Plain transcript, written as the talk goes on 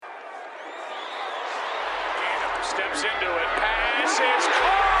Steps into it. Pass is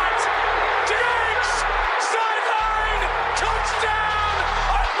caught. Diggs! Sideline! Touchdown!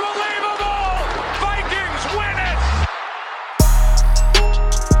 Unbelievable! Vikings win it!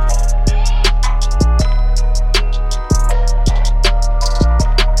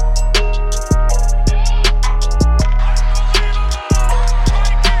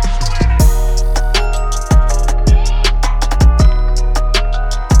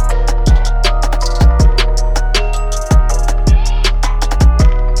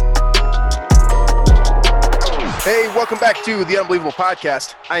 Hey, welcome back to the Unbelievable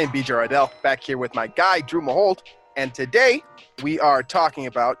Podcast. I am BJ Rydell, back here with my guy, Drew Mahold. And today, we are talking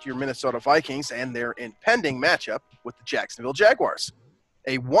about your Minnesota Vikings and their impending matchup with the Jacksonville Jaguars.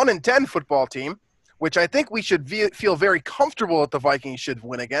 A 1-10 football team, which I think we should feel very comfortable that the Vikings should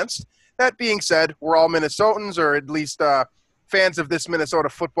win against. That being said, we're all Minnesotans, or at least fans of this Minnesota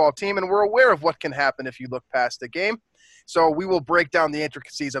football team, and we're aware of what can happen if you look past the game. So we will break down the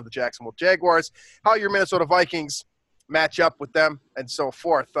intricacies of the Jacksonville Jaguars, how your Minnesota Vikings match up with them, and so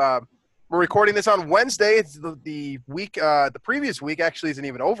forth. We're recording this on Wednesday. It's the week. The previous week actually isn't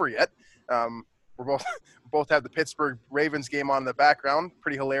even over yet. We both have the Pittsburgh Ravens game on in the background.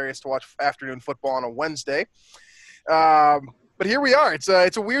 Pretty hilarious to watch afternoon football on a Wednesday. But here we are. It's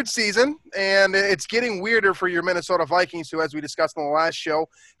a weird season, and it's getting weirder for your Minnesota Vikings, who, as we discussed on the last show,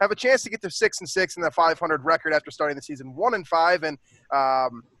 have a chance to get to 6-6 and a 500 record after starting the season 1-5. And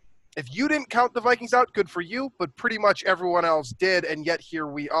if you didn't count the Vikings out, good for you, but pretty much everyone else did, and yet here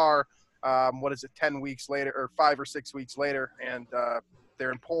we are. 10 weeks later, or 5 or 6 weeks later, and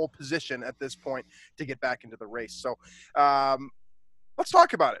they're in pole position at this point to get back into the race. So let's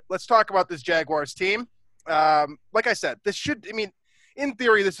talk about it. Let's talk about this Jaguars team. Like I said, in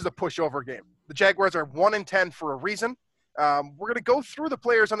theory, this is a pushover game. The Jaguars are 1-10 for a reason. We're going to go through the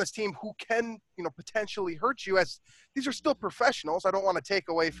players on this team who can, potentially hurt you, as these are still professionals. I don't want to take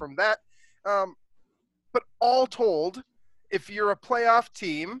away from that. But all told, if you're a playoff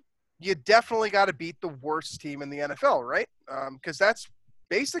team, you definitely got to beat the worst team in the NFL, right? Because that's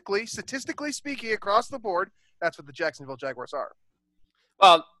basically, statistically speaking, across the board, that's what the Jacksonville Jaguars are.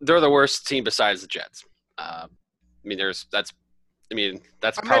 Well, they're the worst team besides the Jets. That's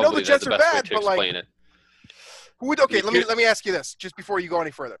probably I know the Jets the are best bad, way to but explain it. Let me ask you this, just before you go any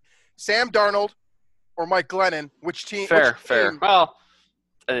further. Sam Darnold or Mike Glennon, which team? Fair. Well,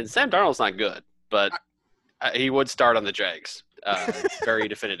 and Sam Darnold's not good, but he would start on the Jags very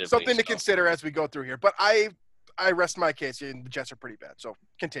definitively. Something to consider as we go through here. But I rest my case, and the Jets are pretty bad, so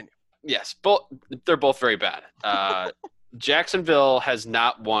continue. Yes, they're both very bad. Jacksonville has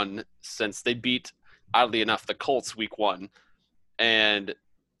not won since they beat, oddly enough, the Colts week 1. And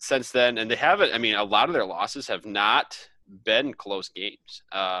since then, and they haven't, a lot of their losses have not been close games.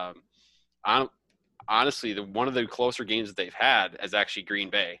 Honestly, one of the closer games that they've had is actually Green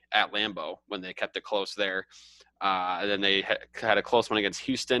Bay at Lambeau, when they kept it close there. And then they had a close one against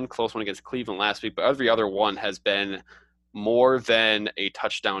Houston, close one against Cleveland last week. But every other one has been more than a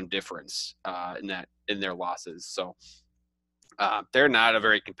touchdown difference in their losses. So they're not a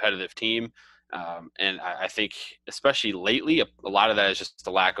very competitive team. And I think, especially lately, a lot of that is just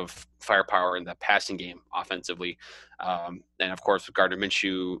the lack of firepower in the passing game offensively. And, of course, Gardner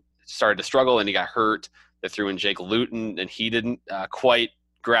Minshew started to struggle and he got hurt. They threw in Jake Luton, and he didn't quite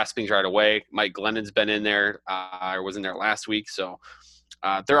grasp things right away. Mike Glennon's been in there, or was in there last week. So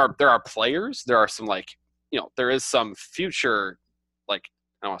there are players. There are some, there is some future, I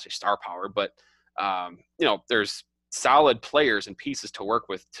don't want to say star power, but, there's solid players and pieces to work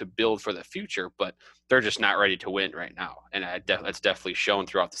with to build for the future, but they're just not ready to win right now. And that's definitely shown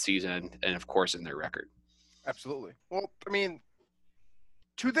throughout the season and of course, in their record. Absolutely. Well,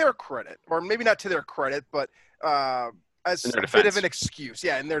 to their credit, or maybe not to their credit, but as a bit of an excuse.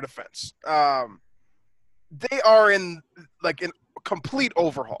 Yeah, in their defense. They are in in complete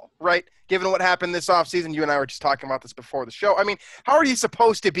overhaul, right? Given what happened this offseason, you and I were just talking about this before the show. How are you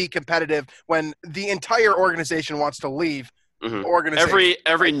supposed to be competitive when the entire organization wants to leave the organization?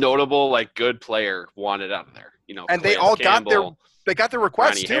 Every notable, good player wanted out of there. And they all got their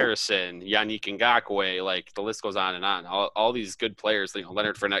requests, Ronnie too. Harrison, Yannick Ngakoue, the list goes on and on. All these good players,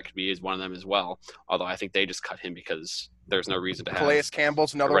 Leonard Fournette is one of them as well. Although I think they just cut him because there's no reason to have Calais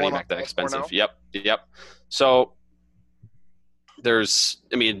Campbell's another running one back that expensive. Yep. So there's,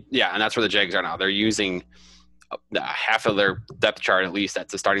 and that's where the Jags are now. They're using half of their depth chart, at least, at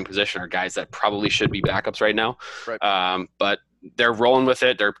the starting position, are guys that probably should be backups right now. Right. But they're rolling with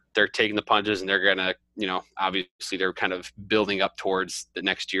it. They're taking the punches, and they're gonna, obviously they're kind of building up towards the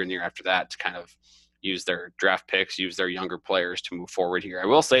next year and the year after that to kind of use their draft picks, use their younger players to move forward here. I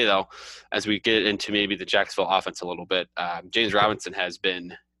will say, though, as we get into maybe the Jacksonville offense a little bit, James Robinson has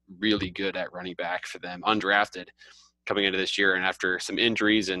been really good at running back for them, undrafted coming into this year. And after some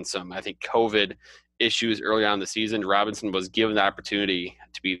injuries and some, I think, COVID issues early on in the season, Robinson was given the opportunity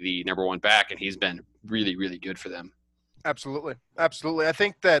to be the number one back, and he's been really, really good for them. Absolutely. I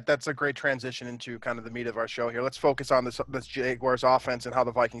think that's a great transition into kind of the meat of our show here. Let's focus on this Jaguars offense and how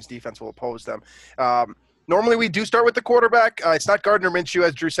the Vikings defense will oppose them. Normally we do start with the quarterback. It's not Gardner Minshew,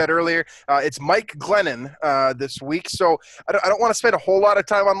 as Drew said earlier. It's Mike Glennon this week. So I don't want to spend a whole lot of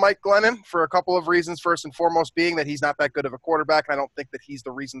time on Mike Glennon for a couple of reasons. First and foremost being that he's not that good of a quarterback. And I don't think that he's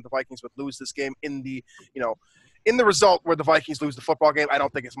the reason the Vikings would lose this game in the result where the Vikings lose the football game. I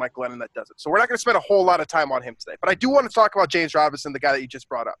don't think it's Mike Glennon that does it. So we're not going to spend a whole lot of time on him today. But I do want to talk about James Robinson, the guy that you just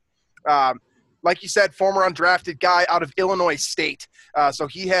brought up. Like you said, former undrafted guy out of Illinois State. So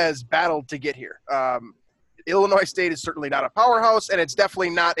he has battled to get here. Illinois State is certainly not a powerhouse, and it's definitely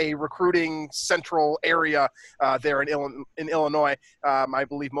not a recruiting central area there in Illinois. I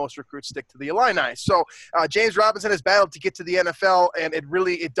believe most recruits stick to the Illini. So James Robinson has battled to get to the NFL, and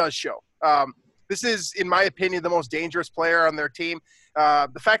it does show. This is, in my opinion, the most dangerous player on their team.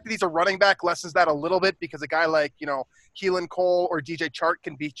 The fact that he's a running back lessens that a little bit because a guy like, Keelan Cole or DJ Chark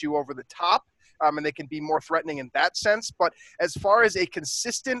can beat you over the top, and they can be more threatening in that sense. But as far as a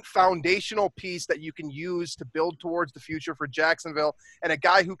consistent foundational piece that you can use to build towards the future for Jacksonville and a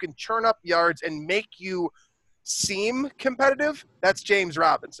guy who can churn up yards and make you seem competitive, that's James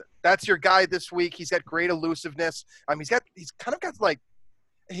Robinson. That's your guy this week. He's got great elusiveness. He's kind of got like,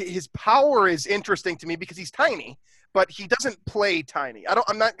 his power is interesting to me because he's tiny, but he doesn't play tiny.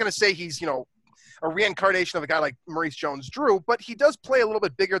 I'm not going to say he's, a reincarnation of a guy like Maurice Jones-Drew, but he does play a little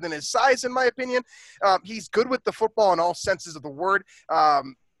bit bigger than his size, in my opinion. He's good with the football in all senses of the word.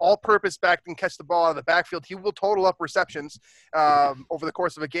 All-purpose back, can catch the ball out of the backfield. He will total up receptions over the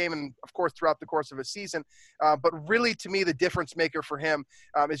course of a game and, of course, throughout the course of a season. But really, to me, the difference maker for him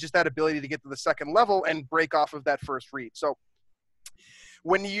is just that ability to get to the second level and break off of that first read. So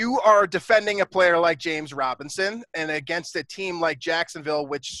when you are defending a player like James Robinson and against a team like Jacksonville,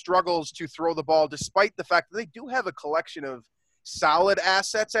 which struggles to throw the ball despite the fact that they do have a collection of solid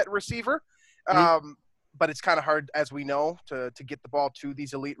assets at receiver, but it's kind of hard, as we know, to get the ball to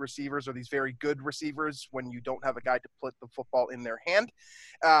these elite receivers or these very good receivers when you don't have a guy to put the football in their hand.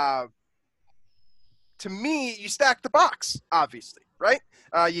 To me, you stack the box, obviously, right?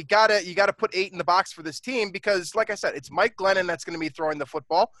 You gotta put 8 in the box for this team because, like I said, it's Mike Glennon that's going to be throwing the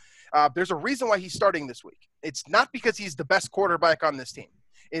football. There's a reason why he's starting this week. It's not because he's the best quarterback on this team.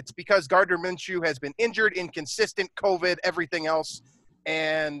 It's because Gardner Minshew has been injured, inconsistent, COVID, everything else,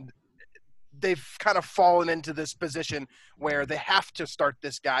 and they've kind of fallen into this position where they have to start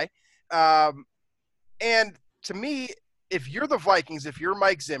this guy. And to me, if you're the Vikings, if you're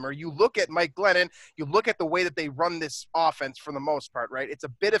Mike Zimmer, you look at Mike Glennon, you look at the way that they run this offense for the most part, right? It's a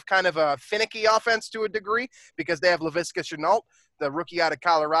bit of kind of a finicky offense to a degree because they have Laviska Shenault, the rookie out of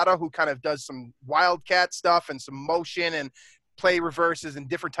Colorado, who kind of does some wildcat stuff and some motion and play reverses and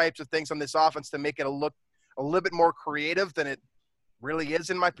different types of things on this offense to make it look a little bit more creative than it really is,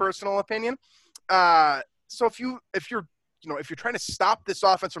 in my personal opinion. So if you're trying to stop this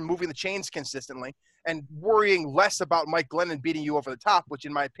offense from moving the chains consistently and worrying less about Mike Glennon beating you over the top, which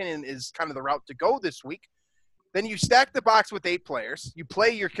in my opinion is kind of the route to go this week, then you stack the box with 8 players. You play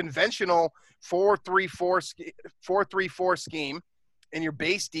your conventional 4-3-4 scheme in your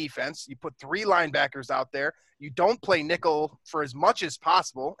base defense. You put 3 linebackers out there. You don't play nickel for as much as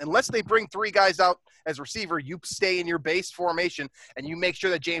possible. Unless they bring 3 guys out as receiver, you stay in your base formation and you make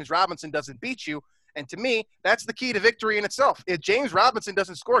sure that James Robinson doesn't beat you. And to me, that's the key to victory in itself. If James Robinson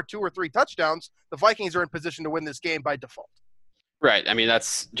doesn't score 2 or 3 touchdowns, the Vikings are in position to win this game by default. Right. I mean,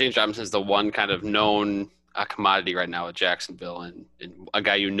 that's James Robinson is the one kind of known commodity right now at Jacksonville and a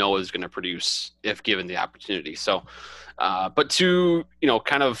guy is going to produce if given the opportunity. So, but to,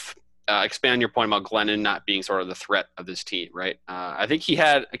 kind of expand on your point about Glennon not being sort of the threat of this team, right? I think he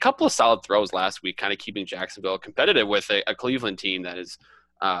had a couple of solid throws last week, kind of keeping Jacksonville competitive with a Cleveland team that is,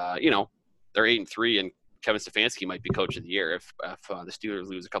 they're 8-3, and Kevin Stefanski might be coach of the year if the Steelers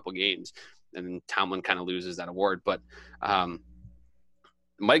lose a couple games, and then Tomlin kind of loses that award. But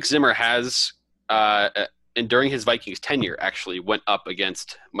Mike Zimmer has, and during his Vikings tenure, actually went up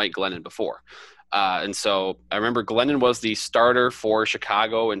against Mike Glennon before. And so I remember Glennon was the starter for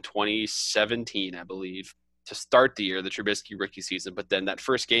Chicago in 2017, I believe, to start the year, the Trubisky rookie season. But then that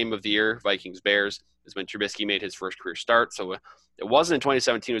first game of the year, Vikings-Bears, is when Trubisky made his first career start. So it wasn't in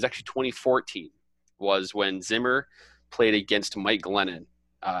 2017. It was actually 2014 was when Zimmer played against Mike Glennon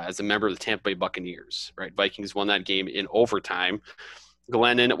as a member of the Tampa Bay Buccaneers, right? Vikings won that game in overtime.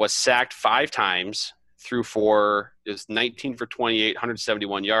 Glennon was sacked 5 times, threw for is 19 for 28,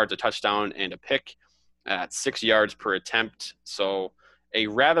 171 yards, a touchdown, and a pick at 6 yards per attempt. So a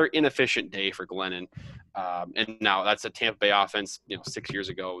rather inefficient day for Glennon. And now that's a Tampa Bay offense. 6 years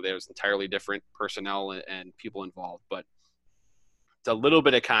ago, there was entirely different personnel and people involved. But it's a little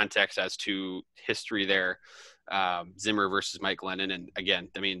bit of context as to history there. Zimmer versus Mike Glennon. And again,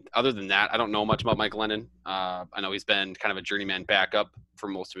 I mean, other than that, I don't know much about Mike Glennon. I know he's been kind of a journeyman backup for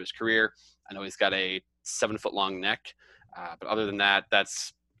most of his career. I know he's got a 7-foot-long neck. But other than that,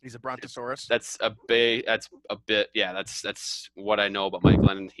 he's a brontosaurus. That's a bit. Yeah, that's what I know about Mike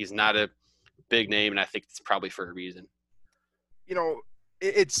Glennon. He's not a big name, and I think it's probably for a reason.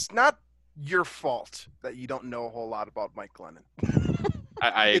 It's not your fault that you don't know a whole lot about Mike Glennon.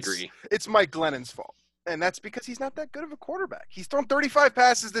 I agree. It's Mike Glennon's fault, and that's because he's not that good of a quarterback. He's thrown 35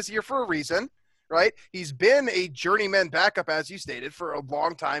 passes this year for a reason, right? He's been a journeyman backup, as you stated, for a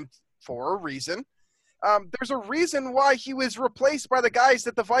long time for a reason. There's a reason why he was replaced by the guys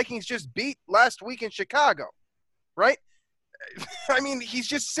that the Vikings just beat last week in Chicago, right? I mean, he's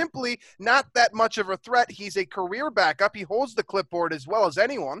just simply not that much of a threat. He's a career backup. He holds the clipboard as well as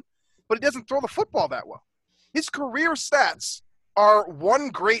anyone, but he doesn't throw the football that well. His career stats are one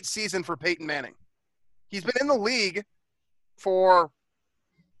great season for Peyton Manning. He's been in the league for,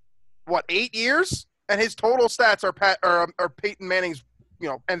 8 years? And his total stats are Peyton Manning's,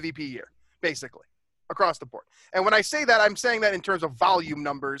 MVP year, basically, across the board. And when I say that, I'm saying that in terms of volume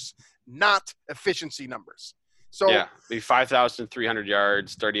numbers, not efficiency numbers. So yeah, 5,300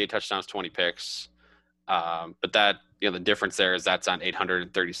 yards, 38 touchdowns, 20 picks. But that, the difference there is that's on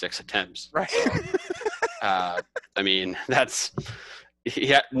 836 attempts. Right. I mean, that's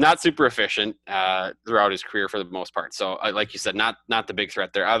not super efficient throughout his career for the most part. So, like you said, not the big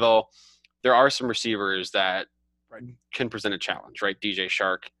threat there. Although there are some receivers that can present a challenge, right? DJ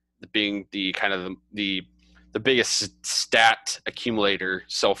Shark being the kind of the biggest stat accumulator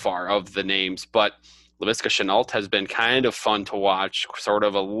so far of the names, but Laviska Shenault has been kind of fun to watch, sort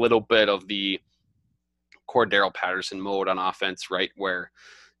of a little bit of the Cordero Patterson mode on offense, right, where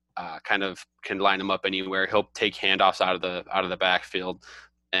kind of can line him up anywhere. He'll take handoffs out of the backfield,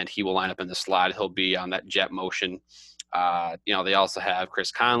 and he will line up in the slot. He'll be on that jet motion. They also have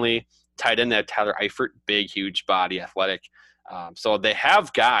Chris Conley, tight end. They have Tyler Eifert, big, huge body, athletic. So they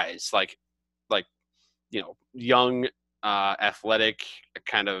have guys like young, athletic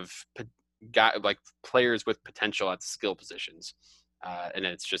kind of like players with potential at skill positions. And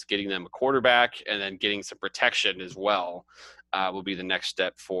it's just getting them a quarterback and then getting some protection as well will be the next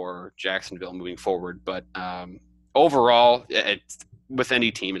step for Jacksonville moving forward. But overall, with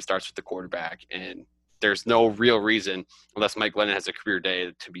any team, it starts with the quarterback. And there's no real reason, unless Mike Glennon has a career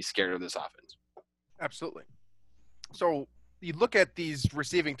day, to be scared of this offense. Absolutely. So you look at these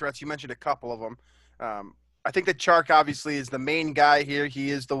receiving threats. You mentioned a couple of them. I think that Chark obviously is the main guy here. He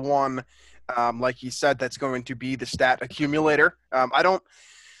is the one, like you said, that's going to be the stat accumulator. I'm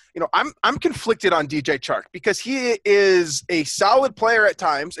conflicted on DJ Chark because he is a solid player at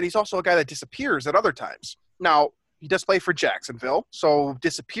times, and he's also a guy that disappears at other times. Now, he does play for Jacksonville, so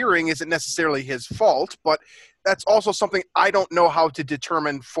disappearing isn't necessarily his fault, but that's also something I don't know how to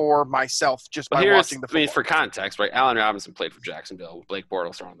determine for myself just by watching the football. I mean, for context, right? Allen Robinson played for Jacksonville. Blake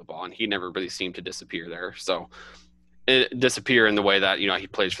Bortles throwing the ball, and he never really seemed to disappear there. So disappear in the way that, he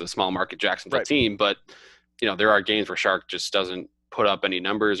plays for the small market Jacksonville team. But, there are games where Shark just doesn't put up any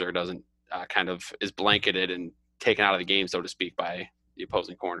numbers or doesn't kind of is blanketed and taken out of the game, so to speak, by the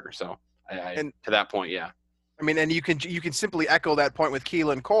opposing corner. So to that point, yeah. I mean, and you can simply echo that point with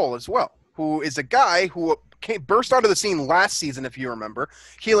Keelan Cole as well, who is a guy who burst onto the scene last season, if you remember.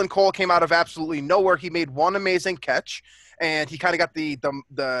 Keelan Cole came out of absolutely nowhere. He made one amazing catch, and he kind of got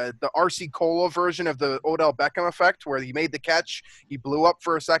the R.C. Cola version of the Odell Beckham effect, where he made the catch, he blew up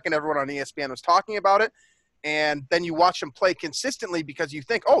for a second, everyone on ESPN was talking about it, and then you watch him play consistently because you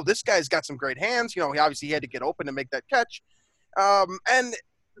think, oh, this guy's got some great hands. He obviously had to get open to make that catch. And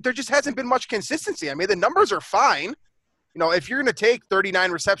there just hasn't been much consistency. I mean, the numbers are fine. If you're going to take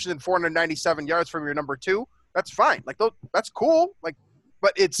 39 receptions and 497 yards from your number two, that's fine. That's cool. But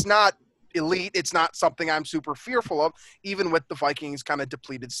it's not elite. It's not something I'm super fearful of, even with the Vikings kind of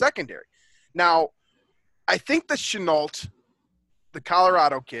depleted secondary. Now, I think the Shenault, the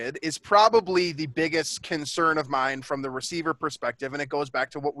Colorado kid, is probably the biggest concern of mine from the receiver perspective, and it goes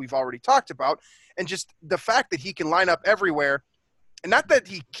back to what we've already talked about, and just the fact that he can line up everywhere not that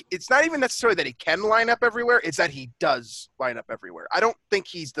it's not even necessarily that he can line up everywhere. It's that he does line up everywhere. I don't think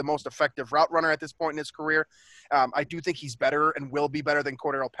he's the most effective route runner at this point in his career. I do think he's better and will be better than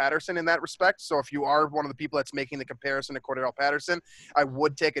Cordarrelle Patterson in that respect. So if you are one of the people that's making the comparison to Cordarrelle Patterson, I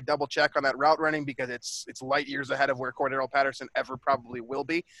would take a double check on that route running because it's light years ahead of where Cordarrelle Patterson ever probably will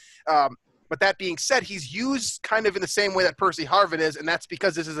be. But that being said, he's used kind of in the same way that Percy Harvin is, and that's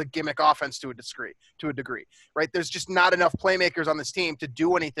because this is a gimmick offense to a degree, right? There's just not enough playmakers on this team to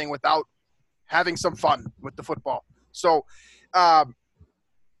do anything without having some fun with the football. So,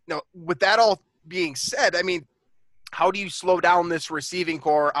 with that all being said, I mean, how do you slow down this receiving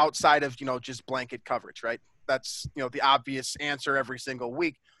core outside of, just blanket coverage, right? That's, the obvious answer every single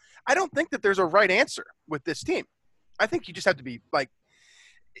week. I don't think that there's a right answer with this team. I think you just have to be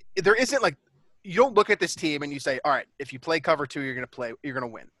there isn't you don't look at this team and you say, all right, if you play cover 2, you're going to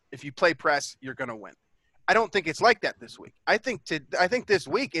win. If you play press, you're going to win. I don't think it's like that this week. I think this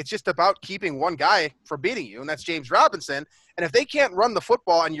week it's just about keeping one guy from beating you, and that's James Robinson. And if they can't run the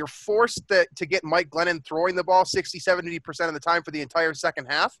football and you're forced to get Mike Glennon throwing the ball 60-70% of the time for the entire second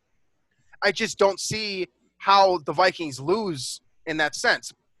half, I just don't see how the Vikings lose in that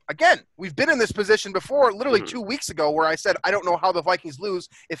sense. Again, we've been in this position before, literally 2 weeks ago, where I said, I don't know how the Vikings lose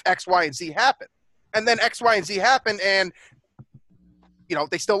if X, Y, and Z happen. And then X, Y, and Z happen, and,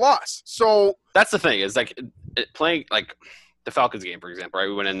 they still lost. So that's the thing is playing the Falcons game, for example, right?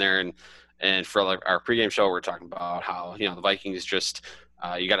 We went in there and for our pregame show, we're talking about how, the Vikings just,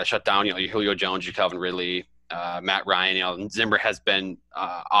 you got to shut down, your Julio Jones, your Calvin Ridley, Matt Ryan, Zimmer has been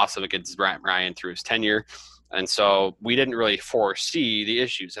awesome against Ryan through his tenure. And so we didn't really foresee the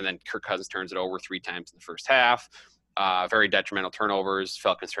issues. And then Kirk Cousins turns it over 3 times in the first half. Very detrimental turnovers.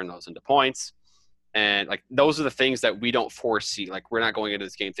 Falcons turn those into points. And those are the things that we don't foresee. We're not going into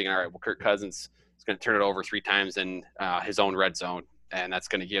this game thinking, all right, well, Kirk Cousins is going to turn it over 3 times in his own red zone, and that's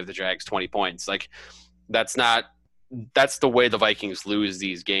going to give the Jags 20 points. That's the way the Vikings lose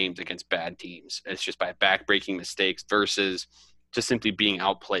these games against bad teams. It's just by back-breaking mistakes versus just simply being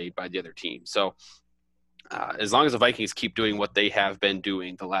outplayed by the other team. So, as long as the Vikings keep doing what they have been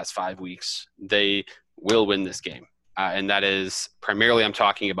doing the last 5 weeks, they will win this game. And that is primarily I'm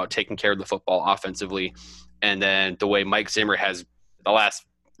talking about taking care of the football offensively. And then the way Mike Zimmer has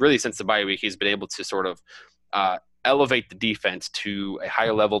really since the bye week, he's been able to sort of elevate the defense to a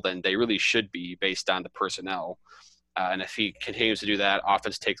higher level than they really should be based on the personnel. And if he continues to do that,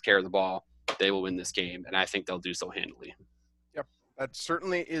 offense takes care of the ball, they will win this game. And I think they'll do so handily. That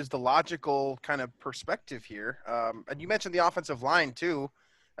certainly is the logical kind of perspective here. And you mentioned the offensive line too.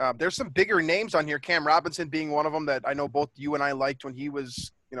 There's some bigger names on here, Cam Robinson being one of them that I know both you and I liked when he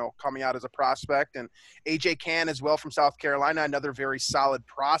was, coming out as a prospect, and AJ Cann as well from South Carolina, another very solid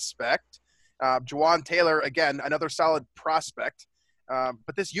prospect. Juwan Taylor, again, another solid prospect.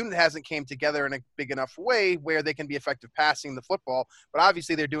 But this unit hasn't came together in a big enough way where they can be effective passing the football. But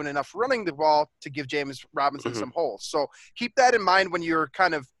obviously they're doing enough running the ball to give James Robinson some holes. So keep that in mind when you're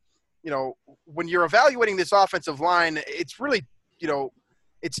kind of, when you're evaluating this offensive line. It's really,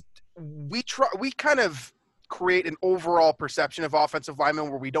 we kind of create an overall perception of offensive linemen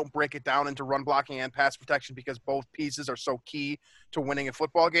where we don't break it down into run blocking and pass protection because both pieces are so key to winning a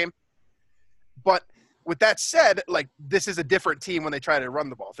football game. But with that said, this is a different team when they try to run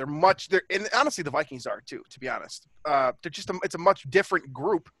the ball. And honestly, the Vikings are too, to be honest. It's a much different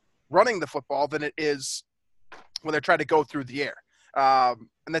group running the football than it is when they're trying to go through the air.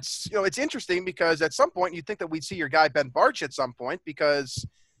 And that's, it's interesting because at some point you'd think that we'd see your guy Ben Bartch at some point because,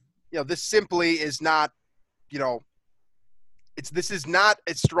 this simply is not, this is not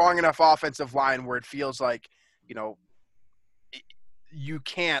a strong enough offensive line where it feels like, you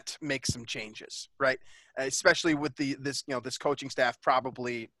can't make some changes, right? Especially with this coaching staff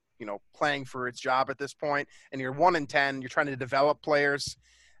probably, playing for its job at this point, and you're 1-10, you're trying to develop players.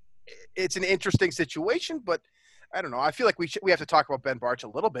 It's an interesting situation, but I don't know. I feel like we have to talk about Ben Bartch a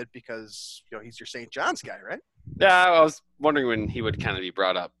little bit because, he's your St. John's guy, right? Yeah, I was wondering when he would kind of be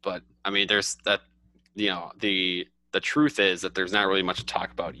brought up, but I mean, there's that, the truth is that there's not really much to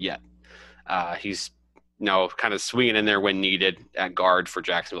talk about yet. He's, kind of swinging in there when needed at guard for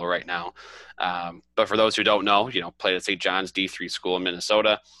Jacksonville right now. But for those who don't know, played at St. John's D3 school in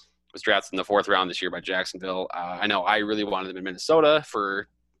Minnesota, was drafted in the 4th round this year by Jacksonville. I know I really wanted him in Minnesota for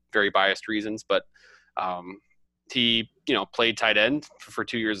very biased reasons, but he, played tight end for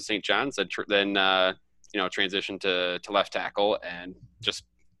 2 years at St. John's, then transitioned to left tackle and just,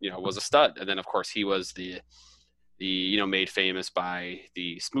 was a stud. And then of course he was the made famous by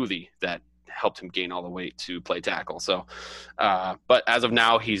the smoothie that helped him gain all the weight to play tackle. So, but as of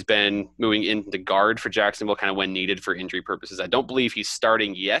now, he's been moving into guard for Jacksonville kind of when needed for injury purposes. I don't believe he's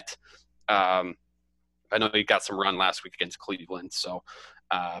starting yet. I know he got some run last week against Cleveland. So,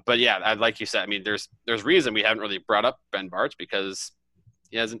 but yeah, like you said, I mean, there's reason we haven't really brought up Ben Bartch because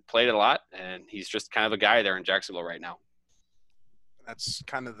he hasn't played a lot, and he's just kind of a guy there in Jacksonville right now. That's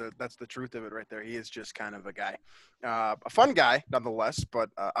kind of that's the truth of it right there. He is just kind of a guy, a fun guy nonetheless, but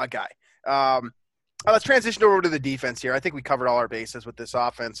a guy. Let's transition over to the defense here. I think we covered all our bases with this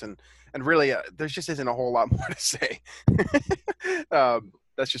offense, and really there just isn't a whole lot more to say.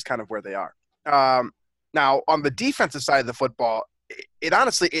 That's just kind of where they are. Now on the defensive side of the football, it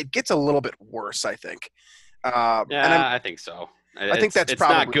honestly gets a little bit worse, I think. I think so. I think that's it's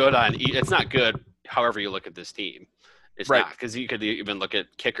probably not good it's not good. However you look at this team, it's right. not, because you could even look at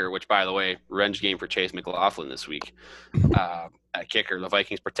kicker, which by the way, revenge game for Chase McLaughlin this week. At kicker, the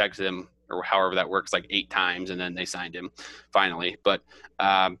Vikings protected him, or however that works, like 8 times, and then they signed him finally. But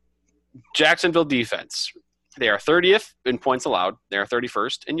Jacksonville defense, they are 30th in points allowed. They are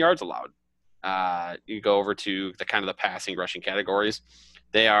 31st in yards allowed. You go over to the kind of the passing rushing categories.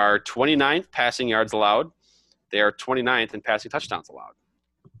 They are 29th passing yards allowed. They are 29th in passing touchdowns allowed.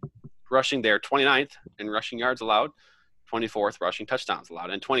 Rushing, they are 29th in rushing yards allowed, 24th rushing touchdowns allowed,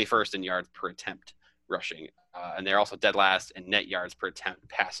 and 21st in yards per attempt rushing. And they're also dead last in net yards per attempt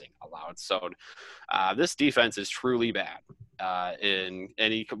passing allowed. So this defense is truly bad. In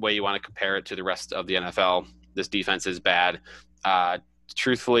any way you want to compare it to the rest of the NFL, this defense is bad.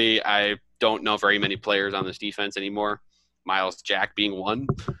 Truthfully, I don't know very many players on this defense anymore. Myles Jack being one.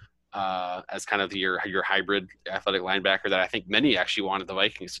 As kind of your hybrid athletic linebacker that I think many actually wanted the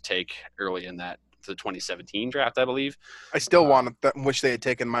Vikings to take early in the 2017 draft, I believe. I still wish they had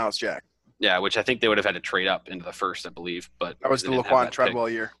taken Myles Jack. Yeah, which I think they would have had to trade up into the first, I believe. But that was the Laquan Treadwell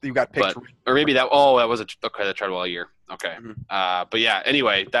year. You got picked. Or maybe that was the Treadwell year. Okay. Mm-hmm. But yeah,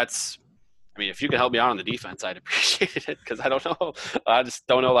 anyway, I mean, if you could help me out on the defense, I'd appreciate it, because I don't know. I just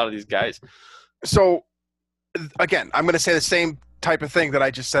don't know a lot of these guys. So, again, I'm going to say the same type of thing that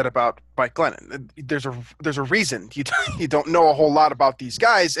I just said about Mike Glennon. There's a reason you don't know a whole lot about these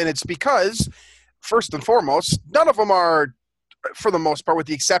guys, and it's because, first and foremost, none of them are, for the most part, with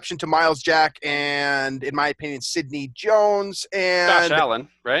the exception to Myles Jack and, in my opinion, Sidney Jones and Josh Allen,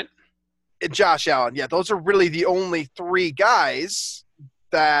 right? Josh Allen, yeah, those are really the only 3 guys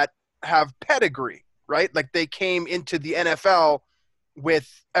that have pedigree, right? Like, they came into the NFL with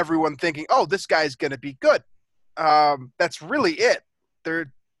everyone thinking, oh, this guy's going to be good. That's really it.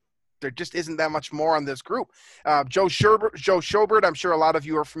 There just isn't that much more on this group. Joe Schobert, I'm sure a lot of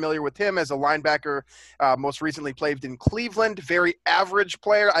you are familiar with him as a linebacker. Most recently played in Cleveland. Very average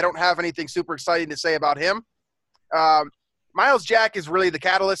player. I don't have anything super exciting to say about him. Myles Jack is really the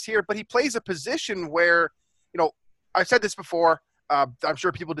catalyst here, but he plays a position where, I've said this before. I'm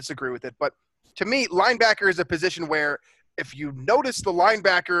sure people disagree with it, but to me, linebacker is a position where if you notice the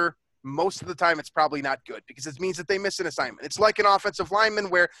linebacker, most of the time it's probably not good, because it means that they miss an assignment. It's like an offensive lineman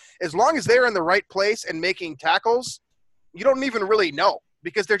where as long as they're in the right place and making tackles, you don't even really know,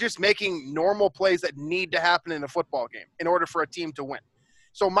 because they're just making normal plays that need to happen in a football game in order for a team to win.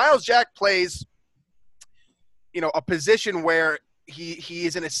 So Myles Jack plays, a position where he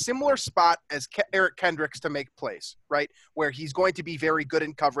is in a similar spot as Eric Kendricks to make plays, right? Where he's going to be very good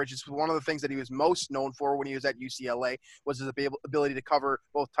in coverage. It's one of the things that he was most known for when he was at UCLA, was his ability to cover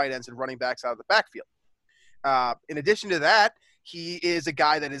both tight ends and running backs out of the backfield. In addition to that, he is a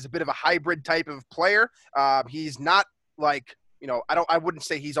guy that is a bit of a hybrid type of player. He's not like, I wouldn't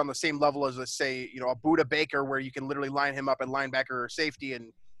say he's on the same level as, let's say, a Budda Baker, where you can literally line him up at linebacker or safety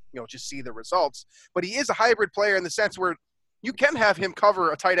and, just see the results. But he is a hybrid player in the sense where you can have him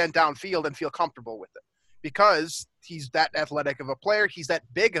cover a tight end downfield and feel comfortable with it, because he's that athletic of a player, he's that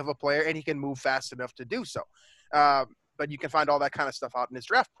big of a player, and he can move fast enough to do so. But you can find all that kind of stuff out in his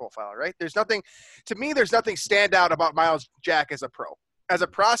draft profile, right? There's nothing stand out about Myles Jack as a pro. As a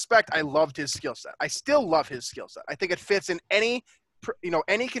prospect, I loved his skill set. I still love his skill set. I think it fits in any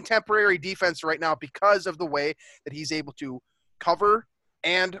contemporary defense right now, because of the way that he's able to cover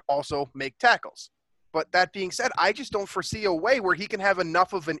and also make tackles. But that being said, I just don't foresee a way where he can have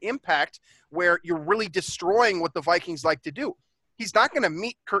enough of an impact where you're really destroying what the Vikings like to do. He's not going to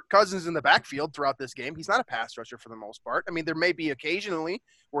meet Kirk Cousins in the backfield throughout this game. He's not a pass rusher for the most part. I mean, there may be occasionally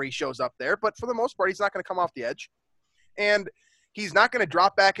where he shows up there, but for the most part, he's not going to come off the edge. And he's not going to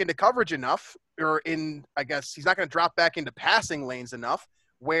drop back into coverage enough, he's not going to drop back into passing lanes enough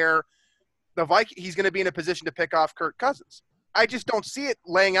where he's going to be in a position to pick off Kirk Cousins. I just don't see it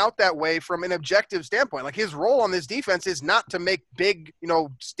laying out that way from an objective standpoint. Like, his role on this defense is not to make big,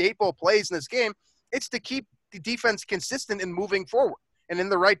 staple plays in this game. It's to keep the defense consistent and moving forward and in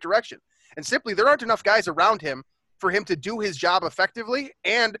the right direction. And simply, there aren't enough guys around him for him to do his job effectively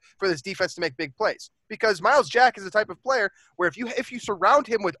and for this defense to make big plays. Because Myles Jack is the type of player where if you surround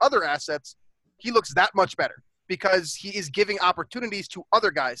him with other assets, he looks that much better because he is giving opportunities to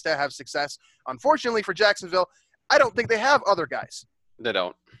other guys to have success. Unfortunately for Jacksonville, I don't think they have other guys. They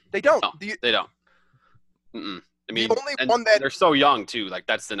don't. They don't. No, they don't. I mean, the only one that they're so young too. Like,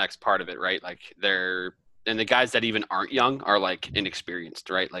 that's the next part of it, right? Like, and the guys that even aren't young are like inexperienced,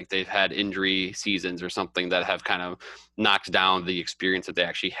 right? Like, they've had injury seasons or something that have kind of knocked down the experience that they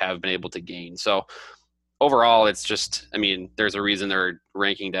actually have been able to gain. So overall, it's just, I mean, there's a reason they're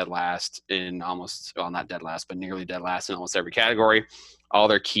ranking dead last in almost, well, not dead last, but nearly dead last in almost every category. All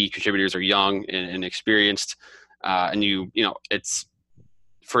their key contributors are young and inexperienced. And it's,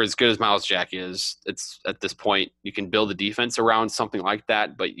 for as good as Myles Jack is, it's at this point, you can build a defense around something like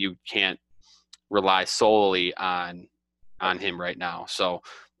that, but you can't rely solely on him right now. So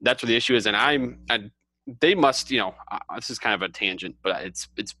that's what the issue is. And they must, this is kind of a tangent, but it's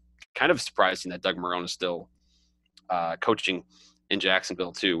kind of surprising that Doug Marrone is still coaching in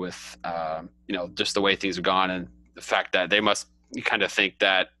Jacksonville too, with, just the way things have gone and the fact that you kind of think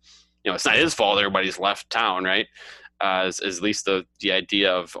that, it's not his fault everybody's left town, right? Is at least the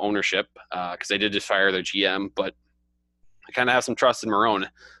idea of ownership, because they did just fire their GM, but I kind of have some trust in Marrone.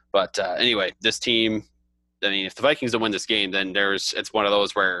 But anyway, this team, I mean, if the Vikings don't win this game, then it's one of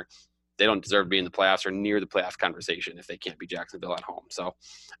those where they don't deserve to be in the playoffs or near the playoff conversation if they can't beat Jacksonville at home. So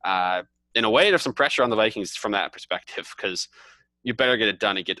in a way, there's some pressure on the Vikings from that perspective, because you better get it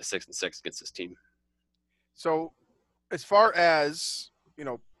done and get to 6-6 against this team. So as far as,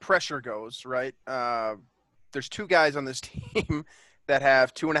 pressure goes, right, there's two guys on this team that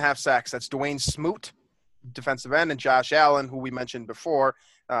have 2.5 sacks. That's Dwayne Smoot, defensive end, and Josh Allen, who we mentioned before,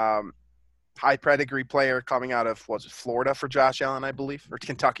 high pedigree player coming out of, Florida for Josh Allen, I believe, or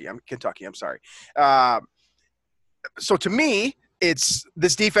Kentucky. I'm sorry. So to me,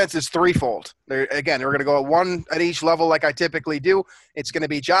 this defense is threefold. We're going to go one at each level like I typically do. It's going to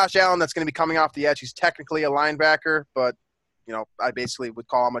be Josh Allen that's going to be coming off the edge. He's technically a linebacker, but, I basically would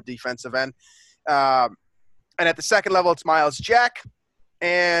call him a defensive end. And at the second level, it's Myles Jack.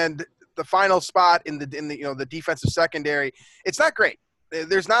 And the final spot in the the defensive secondary, it's not great.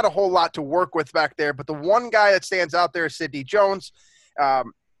 There's not a whole lot to work with back there, but the one guy that stands out there is Sidney Jones.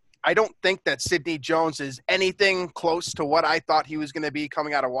 I don't think that Sidney Jones is anything close to what I thought he was going to be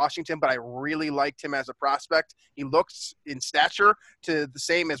coming out of Washington, but I really liked him as a prospect. He looks in stature to the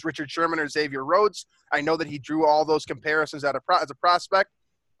same as Richard Sherman or Xavier Rhodes. I know that he drew all those comparisons as a prospect,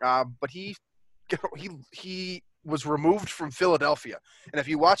 but he was removed from Philadelphia. And if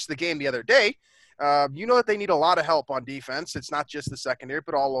you watched the game the other day, you know that they need a lot of help on defense. It's not just the secondary,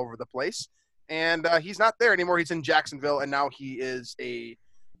 but all over the place. And he's not there anymore. He's in Jacksonville, and now he is a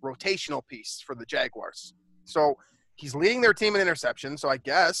rotational piece for the Jaguars. So he's leading their team in interceptions. So I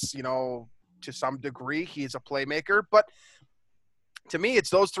guess, to some degree, he's a playmaker. But to me, it's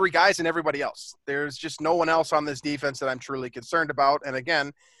those three guys and everybody else. There's just no one else on this defense that I'm truly concerned about. And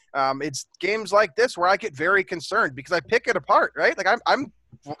again, it's games like this where I get very concerned because I pick it apart, right? Like I'm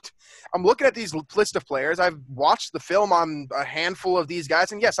looking at these list of players. I've watched the film on a handful of these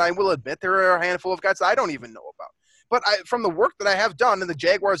guys, and yes, I will admit there are a handful of guys that I don't even know about. But from the work that I have done in the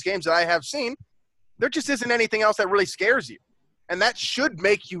Jaguars games that I have seen, there just isn't anything else that really scares you. And that should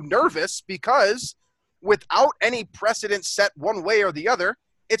make you nervous because without any precedent set one way or the other,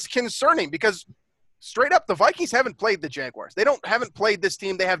 it's concerning because straight up, the Vikings haven't played the Jaguars. They haven't played this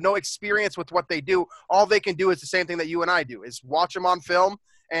team. They have no experience with what they do. All they can do is the same thing that you and I do, is watch them on film,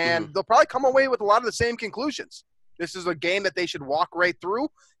 and they'll probably come away with a lot of the same conclusions. This is a game that they should walk right through,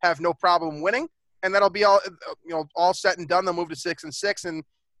 have no problem winning, and that'll be all set and done. They'll move to 6-6 and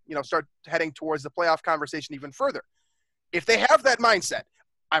start heading towards the playoff conversation even further. If they have that mindset,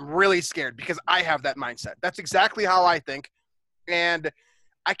 I'm really scared because I have that mindset. That's exactly how I think, and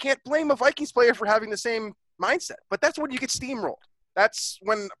I can't blame a Vikings player for having the same mindset, but that's when you get steamrolled. That's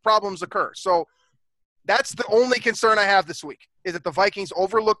when problems occur. So that's the only concern I have this week, is that the Vikings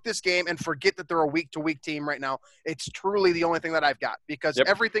overlook this game and forget that they're a week-to-week team right now. It's truly the only thing that I've got because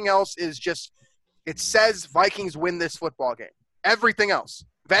everything else is just – it says Vikings win this football game. Everything else.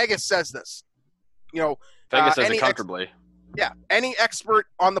 Vegas says this. Vegas says it comfortably. Any expert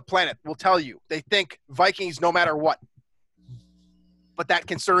on the planet will tell you they think Vikings no matter what. But that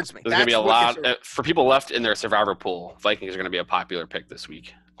concerns me. There's going to be a lot – for people left in their survivor pool, Vikings are going to be a popular pick this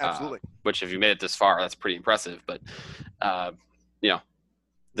week. Absolutely. Which if you made it this far, that's pretty impressive. But,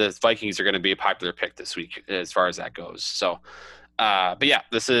 the Vikings are going to be a popular pick this week as far as that goes. So, but yeah,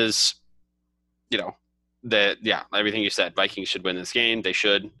 this is, everything you said. Vikings should win this game. They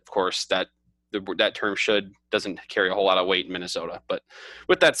should. Of course, that term "should" doesn't carry a whole lot of weight in Minnesota. But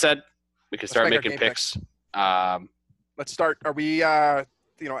with that said, we can start making picks. Let's start. Are we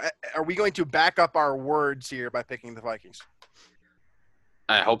going to back up our words here by picking the Vikings?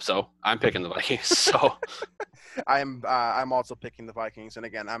 I hope so. I'm picking the Vikings. So I'm also picking the Vikings, and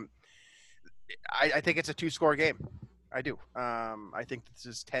again, I think it's a 2-score game. I do. I think this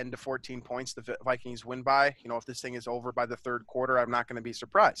is 10 to 14 points the Vikings win by. If this thing is over by the third quarter, I'm not going to be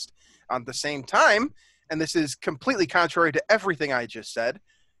surprised. At the same time, and this is completely contrary to everything I just said,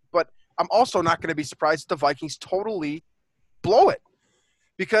 but I'm also not going to be surprised if the Vikings totally blow it,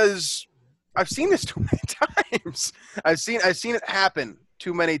 because I've seen this too many times. I've seen it happen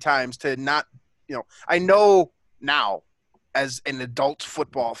too many times to not, I know now as an adult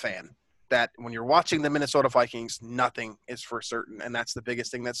football fan that when you're watching the Minnesota Vikings, nothing is for certain, and that's the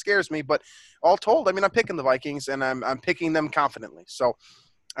biggest thing that scares me. But all told, I'm picking the Vikings, and I'm picking them confidently. So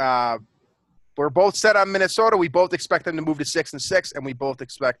we're both set on Minnesota. We both expect them to move to 6-6, and we both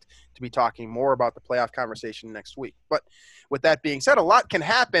expect to be talking more about the playoff conversation next week. But with that being said, a lot can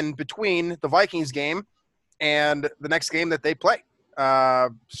happen between the Vikings game and the next game that they play.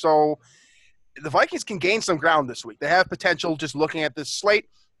 So the Vikings can gain some ground this week. They have potential just looking at this slate.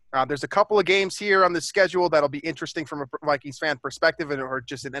 There's a couple of games here on the schedule that'll be interesting from a Vikings fan perspective, or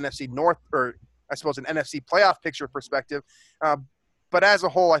just an NFC North, or I suppose an NFC playoff picture perspective. But as a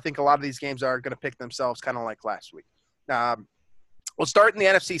whole, I think a lot of these games are going to pick themselves, kind of like last week. We'll start in the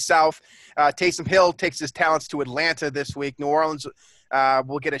NFC South. Taysom Hill takes his talents to Atlanta this week. New Orleans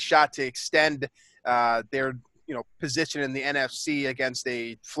will get a shot to extend their position in the NFC against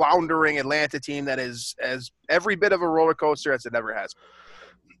a floundering Atlanta team that is as every bit of a roller coaster as it ever has.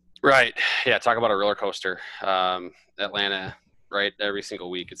 Right. Yeah. Talk about a roller coaster. Atlanta, right. Every single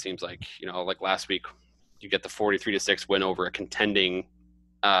week, it seems like, like last week, you get the 43-6 win over a contending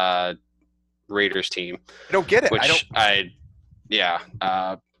Raiders team. I don't get it.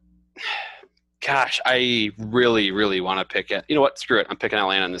 Gosh, I really, really want to pick it. You know what? Screw it. I'm picking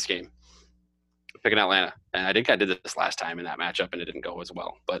Atlanta in this game. I'm picking Atlanta. And I think I did this last time in that matchup, and it didn't go as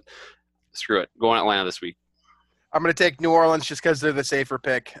well. But screw it. Going Atlanta this week. I'm going to take New Orleans just because they're the safer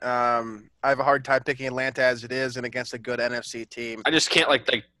pick. I have a hard time picking Atlanta as it is and against a good NFC team. I just can't, like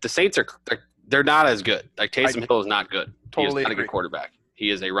the Saints are they're not as good. Like Taysom Hill is not good. Totally he is not a good quarterback. He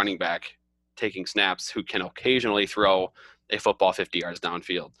is a running back taking snaps who can occasionally throw a football 50 yards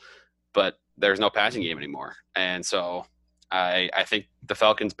downfield. But there's no passing game anymore. And so I think the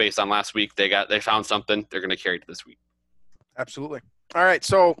Falcons, based on last week, they found something. They're going to carry it this week. Absolutely. All right,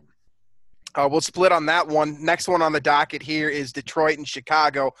 so we'll split on that one. Next one on the docket here is Detroit and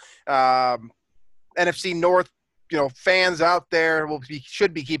Chicago. NFC North, fans out there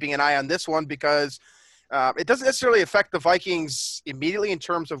should be keeping an eye on this one because it doesn't necessarily affect the Vikings immediately in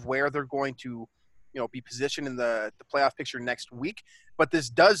terms of where they're going to, be positioned in the playoff picture next week. But this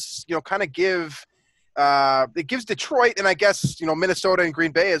does, kind of give it gives Detroit and I guess, Minnesota and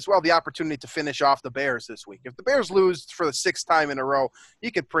Green Bay as well the opportunity to finish off the Bears this week. If the Bears lose for the 6th time in a row,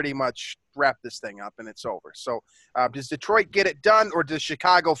 you could pretty much wrap this thing up and it's over. So does Detroit get it done or does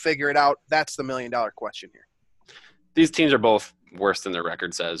Chicago figure it out? That's the $1 million question here. These teams are both worse than their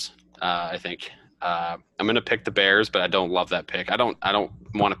record says, I think. I'm going to pick the Bears, but I don't love that pick. I don't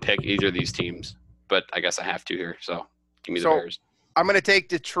want to pick either of these teams, but I guess I have to here. So give me the Bears. I'm going to take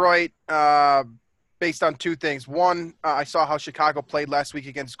Detroit based on two things. One, I saw how Chicago played last week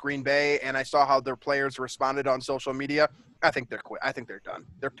against Green Bay, and I saw how their players responded on social media. I think they're quit. I think they're done.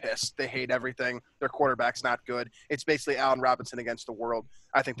 They're pissed. They hate everything. Their quarterback's not good. It's basically Allen Robinson against the world.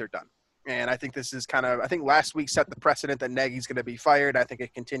 I think they're done. And I think this is I think last week set the precedent that Nagy's going to be fired. I think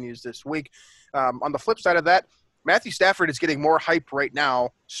it continues this week. On the flip side of that, Matthew Stafford is getting more hype right now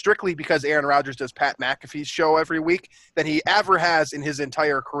strictly because Aaron Rodgers does Pat McAfee's show every week than he ever has in his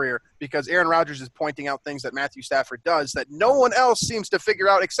entire career because Aaron Rodgers is pointing out things that Matthew Stafford does that no one else seems to figure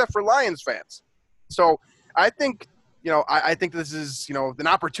out except for Lions fans. So I think, I think this is, an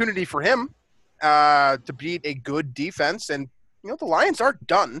opportunity for him to beat a good defense. And, the Lions aren't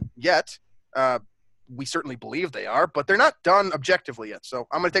done yet. We certainly believe they are, but they're not done objectively yet. So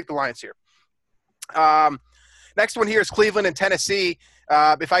I'm going to take the Lions here. Next one here is Cleveland and Tennessee.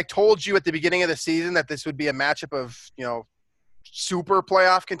 If I told you at the beginning of the season that this would be a matchup of, super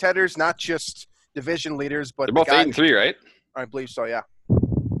playoff contenders, not just division leaders, but they're both 8-3, right? I believe so, yeah.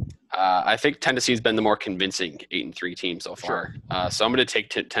 I think Tennessee's been the more convincing 8-3 team so far. Sure. So I'm going to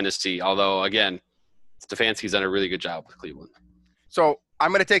take Tennessee, although, again, Stefanski's done a really good job with Cleveland. So I'm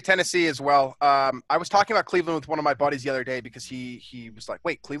going to take Tennessee as well. I was talking about Cleveland with one of my buddies the other day because he was like,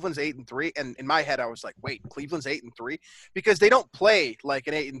 wait, Cleveland's 8-3. And in my head, I was like, wait, Cleveland's 8-3 because they don't play like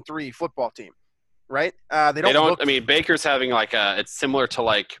an 8-3 football team, right? They don't. I mean, Baker's having it's similar to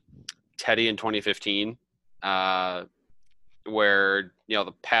like Teddy in 2015, where,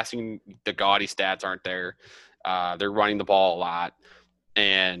 the passing, the gaudy stats aren't there. They're running the ball a lot,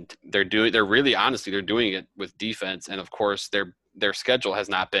 and they're doing it with defense. And of course their schedule has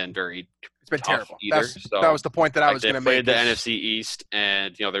not been very It's been terrible either. That was the point that I was going to make. They played the NFC East,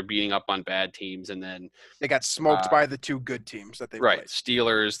 and they're beating up on bad teams, and then they got smoked by the two good teams that they played.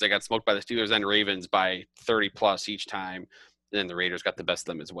 Steelers. They got smoked by the Steelers and Ravens by 30 plus each time. And then the Raiders got the best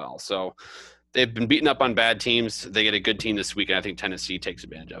of them as well. So they've been beaten up on bad teams. They get a good team this week, and I think Tennessee takes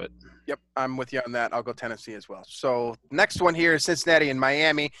advantage of it. Yep, I'm with you on that. I'll go Tennessee as well. So next one here is Cincinnati and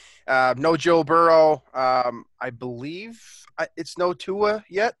Miami. No Joe Burrow. I believe it's no Tua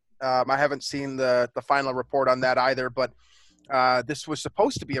yet. I haven't seen the final report on that either, but this was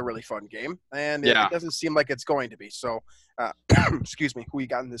supposed to be a really fun game, and it doesn't seem like it's going to be. So, excuse me, who you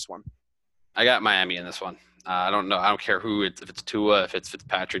got in this one? I got Miami in this one. I don't know. I don't care if it's Tua, if it's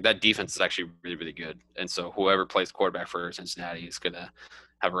Fitzpatrick. That defense is actually really, really good. And so whoever plays quarterback for Cincinnati is going to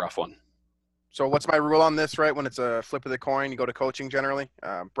have a rough one. So what's my rule on this, right? When it's a flip of the coin, you go to coaching generally.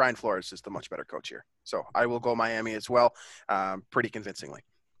 Brian Flores is the much better coach here. So I will go Miami as well, pretty convincingly.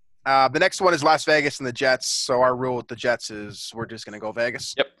 The next one is Las Vegas and the Jets. So our rule with the Jets is we're just going to go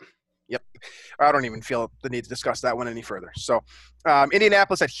Vegas. Yep. I don't even feel the need to discuss that one any further. So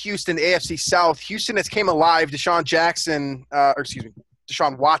Indianapolis at Houston, AFC South. Houston has came alive. Deshaun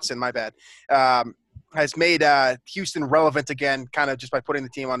Watson, my bad, has made Houston relevant again, kind of just by putting the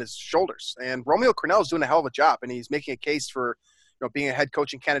team on his shoulders. And Romeo Crennel is doing a hell of a job, and he's making a case for being a head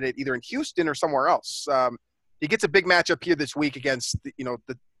coaching candidate either in Houston or somewhere else. He gets a big matchup here this week against the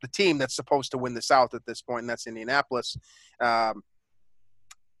team that's supposed to win the South at this point, and that's Indianapolis.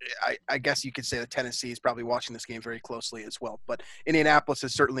 I guess you could say that Tennessee is probably watching this game very closely as well. But Indianapolis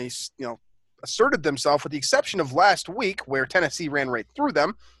has certainly, asserted themselves, with the exception of last week where Tennessee ran right through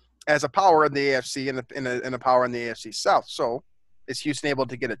them as a power in the AFC and a power in the AFC South. So is Houston able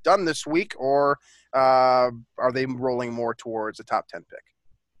to get it done this week, or are they rolling more towards a top 10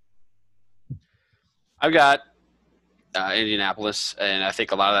 pick? I've got Indianapolis, and I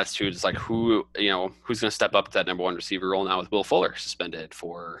think a lot of that's too just like who's going to step up to that number one receiver role now with Will Fuller suspended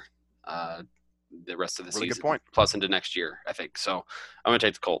for the rest of the season, good point. Plus into next year, I think. So I'm going to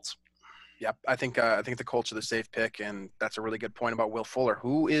take the Colts. Yep, I think the Colts are the safe pick, and that's a really good point about Will Fuller.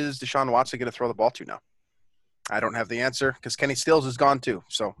 Who is Deshaun Watson going to throw the ball to now? I don't have the answer because Kenny Stills is gone too.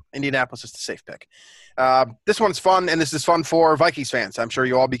 So Indianapolis is the safe pick. This one's fun, and this is fun for Vikings fans. I'm sure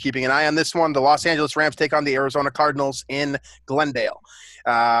you'll all be keeping an eye on this one. The Los Angeles Rams take on the Arizona Cardinals in Glendale.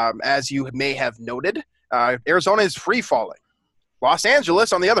 As you may have noted, Arizona is free-falling. Los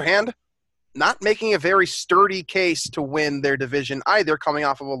Angeles, on the other hand, not making a very sturdy case to win their division either, coming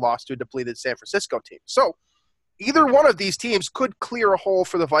off of a loss to a depleted San Francisco team. So either one of these teams could clear a hole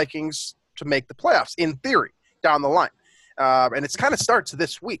for the Vikings to make the playoffs, in theory, down the line. And it kind of starts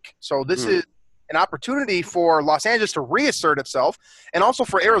this week. So this is an opportunity for Los Angeles to reassert itself, and also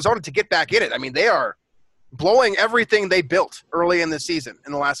for Arizona to get back in it. I mean, they are blowing everything they built early in the season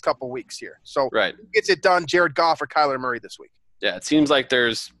in the last couple of weeks here. So who gets it done, Jared Goff or Kyler Murray this week? Yeah, it seems like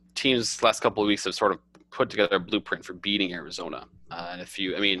there's teams the last couple of weeks have sort of put together a blueprint for beating Arizona.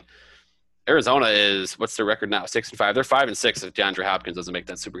 Arizona is, what's their record now? 6-5. They're 5-6 if DeAndre Hopkins doesn't make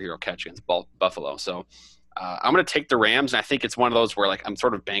that superhero catch against Buffalo. So I'm going to take the Rams, and I think it's one of those where I'm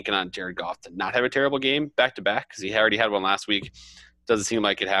sort of banking on Jared Goff to not have a terrible game back-to-back because he already had one last week. Doesn't seem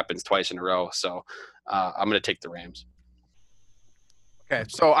like it happens twice in a row. So I'm going to take the Rams. Okay,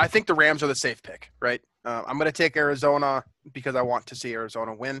 so I think the Rams are the safe pick, right? I'm going to take Arizona because I want to see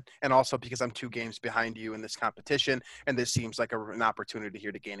Arizona win, and also because I'm 2 games behind you in this competition, and this seems like an opportunity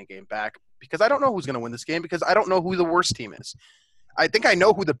here to gain a game back because I don't know who's going to win this game because I don't know who the worst team is. I think I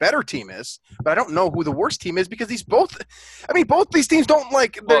know who the better team is, but I don't know who the worst team is because both these teams don't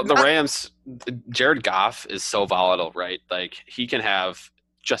like. Well, the Rams, Jared Goff is so volatile, right? Like he can have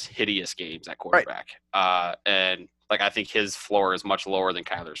just hideous games at quarterback, and I think his floor is much lower than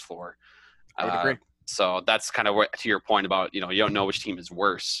Kyler's floor. I would agree. So that's kind of what, to your point about, you don't know which team is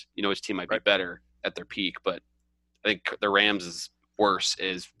worse. You know which team might be better at their peak, but I think the Rams' worse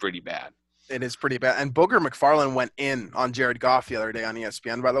is pretty bad. It is pretty bad. And Booger McFarland went in on Jared Goff the other day on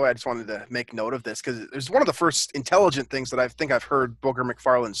ESPN. By the way, I just wanted to make note of this because it was one of the first intelligent things that I think I've heard Booger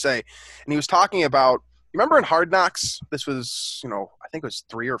McFarland say. And he was talking about, remember in Hard Knocks, this was, I think it was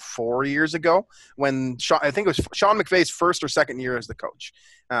 3 or 4 years ago when I think it was Sean McVay's first or second year as the coach.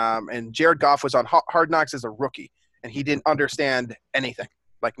 And Jared Goff was on Hard Knocks as a rookie, and he didn't understand anything,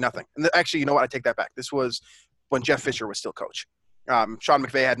 like nothing. And actually, you know what? I take that back. This was when Jeff Fisher was still coach. Sean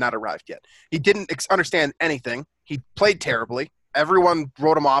McVay had not arrived yet. He didn't understand anything. He played terribly. Everyone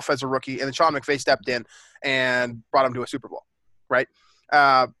wrote him off as a rookie, and then Sean McVay stepped in and brought him to a Super Bowl, right?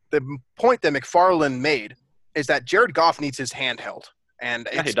 The point that McFarland made is that Jared Goff needs his hand held, and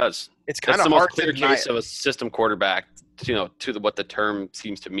he does. It's kind of the hard most to clear deny case it. of a system quarterback, to what the term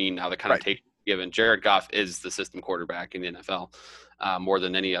seems to mean now. The connotation given. Jared Goff is the system quarterback in the NFL. More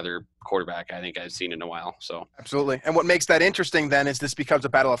than any other quarterback I think I've seen in a while. So absolutely. And what makes that interesting then is this becomes a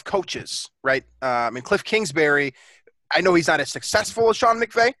battle of coaches, right? And Cliff Kingsbury, I know he's not as successful as Sean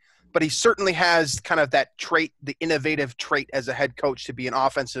McVay, but he certainly has kind of that trait, the innovative trait as a head coach to be an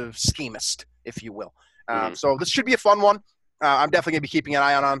offensive schemist, if you will. So this should be a fun one. I'm definitely going to be keeping an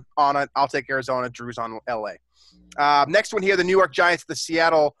eye on it. I'll take Arizona. Drew's on LA. Next one here, the New York Giants, the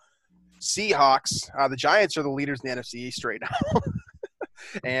Seattle Seahawks. The Giants are the leaders in the NFC East right now.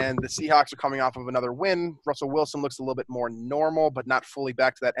 And the Seahawks are coming off of another win. Russell Wilson looks a little bit more normal, but not fully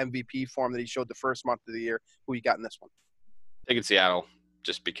back to that MVP form that he showed the first month of the year. Who you got in this one? I think it's Seattle,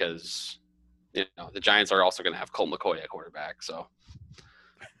 just because the Giants are also going to have Colt McCoy at quarterback. So I'm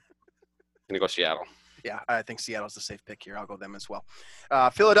going to go Seattle. Yeah, I think Seattle's the safe pick here. I'll go them as well.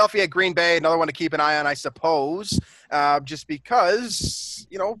 Philadelphia, Green Bay, another one to keep an eye on, I suppose, just because,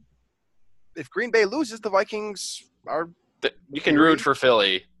 if Green Bay loses, the Vikings are – you can root for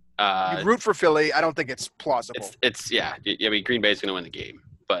Philly. You root for Philly. I don't think it's plausible. Green Bay's going to win the game,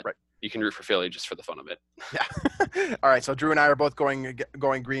 but you can root for Philly just for the fun of it. Yeah. All right, so Drew and I are both going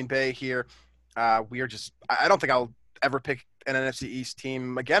Green Bay here. We are just – I don't think I'll ever pick an NFC East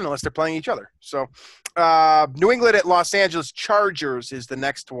team again unless they're playing each other. So New England at Los Angeles Chargers is the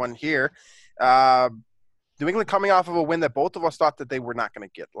next one here. New England coming off of a win that both of us thought that they were not going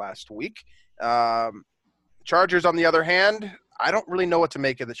to get last week. Chargers, on the other hand, I don't really know what to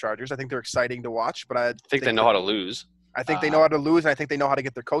make of the Chargers. I think they're exciting to watch, but I think they know how to lose. I think they know how to lose, and I think they know how to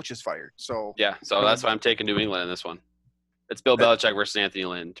get their coaches fired. So that's why I'm taking New England in this one. It's Bill Belichick versus Anthony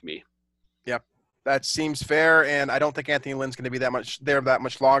Lynn to me. Yep, that seems fair, and I don't think Anthony Lynn's going to be that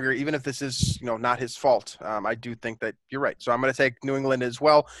much longer, even if this is not his fault. I do think that you're right. So I'm going to take New England as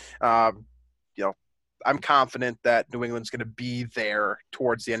well. I'm confident that New England's going to be there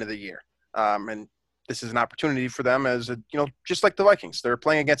towards the end of the year, and this is an opportunity for them just like the Vikings. They're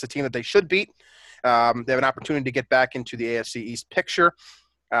playing against a team that they should beat. They have an opportunity to get back into the AFC East picture.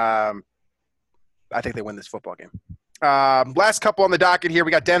 I think they win this football game. Last couple on the docket here.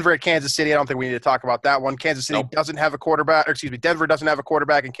 We got Denver at Kansas City. I don't think we need to talk about that one. Kansas City doesn't have a quarterback. Denver doesn't have a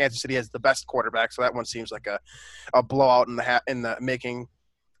quarterback, and Kansas City has the best quarterback. So that one seems like a blowout in the making.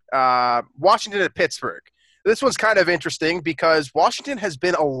 Washington at Pittsburgh. This one's kind of interesting because Washington has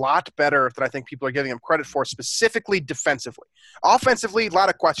been a lot better than I think people are giving them credit for, specifically defensively. Offensively, a lot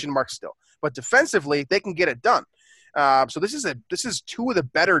of question marks still. But defensively, they can get it done. So this is two of the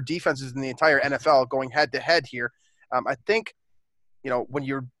better defenses in the entire NFL going head-to-head here. I think, when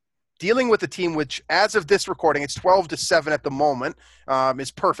you're dealing with a team which, as of this recording, it's 12-7 at the moment, is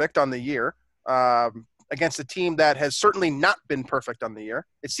perfect on the year, against a team that has certainly not been perfect on the year.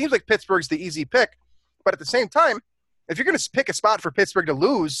 It seems like Pittsburgh's the easy pick. But at the same time, if you're going to pick a spot for Pittsburgh to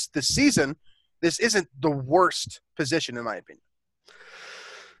lose this season, this isn't the worst position, in my opinion.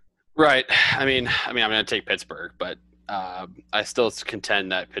 Right. I mean, I'm going to take Pittsburgh, but I still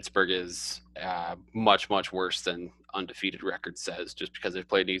contend that Pittsburgh is much, much worse than undefeated record says, just because they've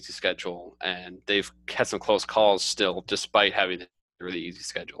played an easy schedule and they've had some close calls still, despite having a really easy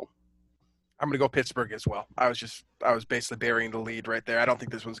schedule. I'm going to go Pittsburgh as well. I was basically burying the lead right there. I don't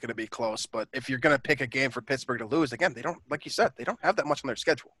think this one's going to be close, but if you're going to pick a game for Pittsburgh to lose, again, they don't, like you said, they don't have that much on their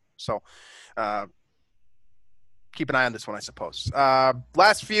schedule. So keep an eye on this one, I suppose.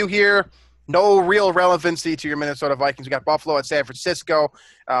 Last few here, no real relevancy to your Minnesota Vikings. We got Buffalo at San Francisco.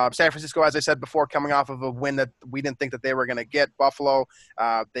 San Francisco, as I said before, coming off of a win that we didn't think that they were going to get. Buffalo,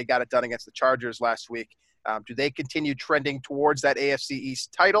 they got it done against the Chargers last week. Do they continue trending towards that AFC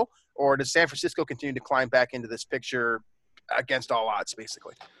East title, or does San Francisco continue to climb back into this picture against all odds,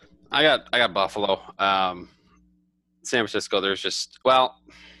 basically? I got Buffalo. San Francisco,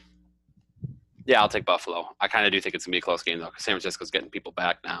 I'll take Buffalo. I kind of do think it's going to be a close game, though, because San Francisco's getting people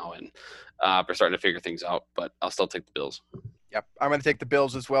back now, and they're starting to figure things out, but I'll still take the Bills. Yep, I'm going to take the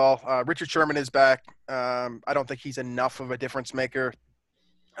Bills as well. Richard Sherman is back. I don't think he's enough of a difference maker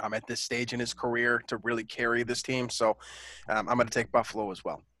at this stage in his career to really carry this team. So I'm going to take Buffalo as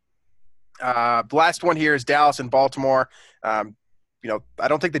well. The last one here is Dallas and Baltimore. I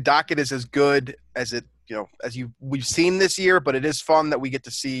don't think the docket is as good as we've seen this year, but it is fun that we get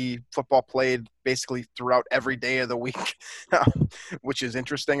to see football played basically throughout every day of the week, which is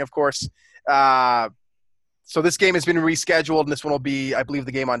interesting, of course. So this game has been rescheduled, and this one will be, I believe,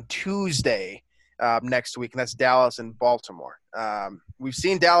 the game on Tuesday next week, and that's Dallas and Baltimore. We've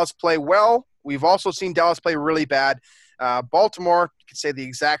seen Dallas play well. We've also seen Dallas play really bad. Baltimore could say the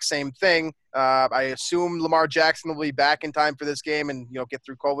exact same thing. I assume Lamar Jackson will be back in time for this game and get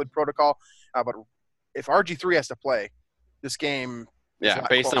through COVID protocol. But if RG3 has to play, this game. Yeah,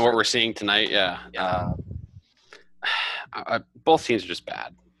 based on what we're seeing tonight, both teams are just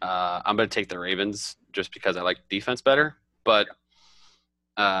bad. I'm going to take the Ravens just because I like defense better, but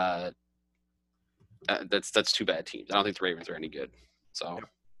that's two bad teams. I don't think the Ravens are any good. So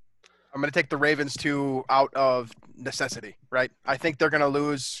I'm going to take the Ravens too out of necessity, right? I think they're going to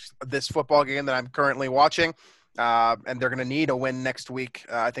lose this football game that I'm currently watching, and they're going to need a win next week.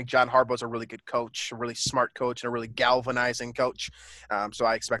 I think John Harbaugh's a really good coach, a really smart coach, and a really galvanizing coach. So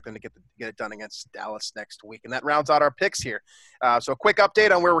I expect them to get it done against Dallas next week. And that rounds out our picks here. So a quick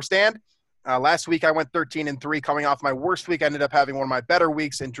update on where we stand. Last week I went 13-3, coming off my worst week. I ended up having one of my better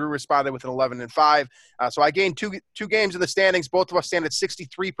weeks, and Drew responded with an 11-5. So I gained two games in the standings. Both of us stand at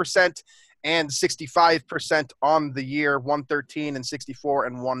 63% and 65% on the year, 113 and 64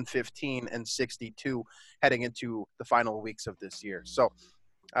 and 115 and 62 heading into the final weeks of this year. So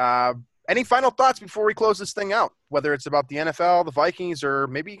any final thoughts before we close this thing out, whether it's about the NFL, the Vikings, or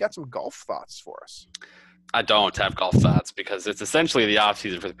maybe you got some golf thoughts for us? I don't have golf thoughts because it's essentially the off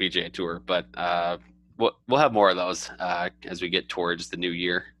season for the PGA Tour, but we'll have more of those as we get towards the new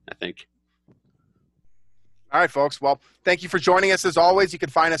year, I think. All right, folks. Well, thank you for joining us. As always, you can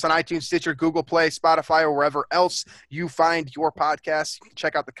find us on iTunes, Stitcher, Google Play, Spotify, or wherever else you find your podcasts. You can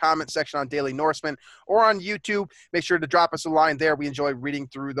check out the comment section on Daily Norseman or on YouTube. Make sure to drop us a line there. We enjoy reading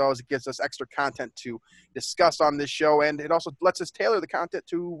through those. It gives us extra content to discuss on this show, and it also lets us tailor the content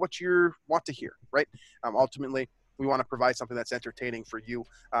to what you want to hear, right? Ultimately, we want to provide something that's entertaining for you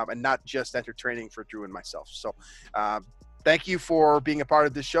and not just entertaining for Drew and myself. So, thank you for being a part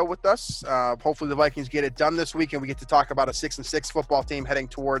of this show with us. Hopefully the Vikings get it done this week and we get to talk about a 6-6 football team heading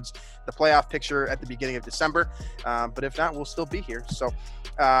towards the playoff picture at the beginning of December. But if not, we'll still be here. So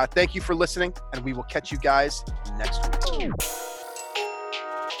thank you for listening, and we will catch you guys next week.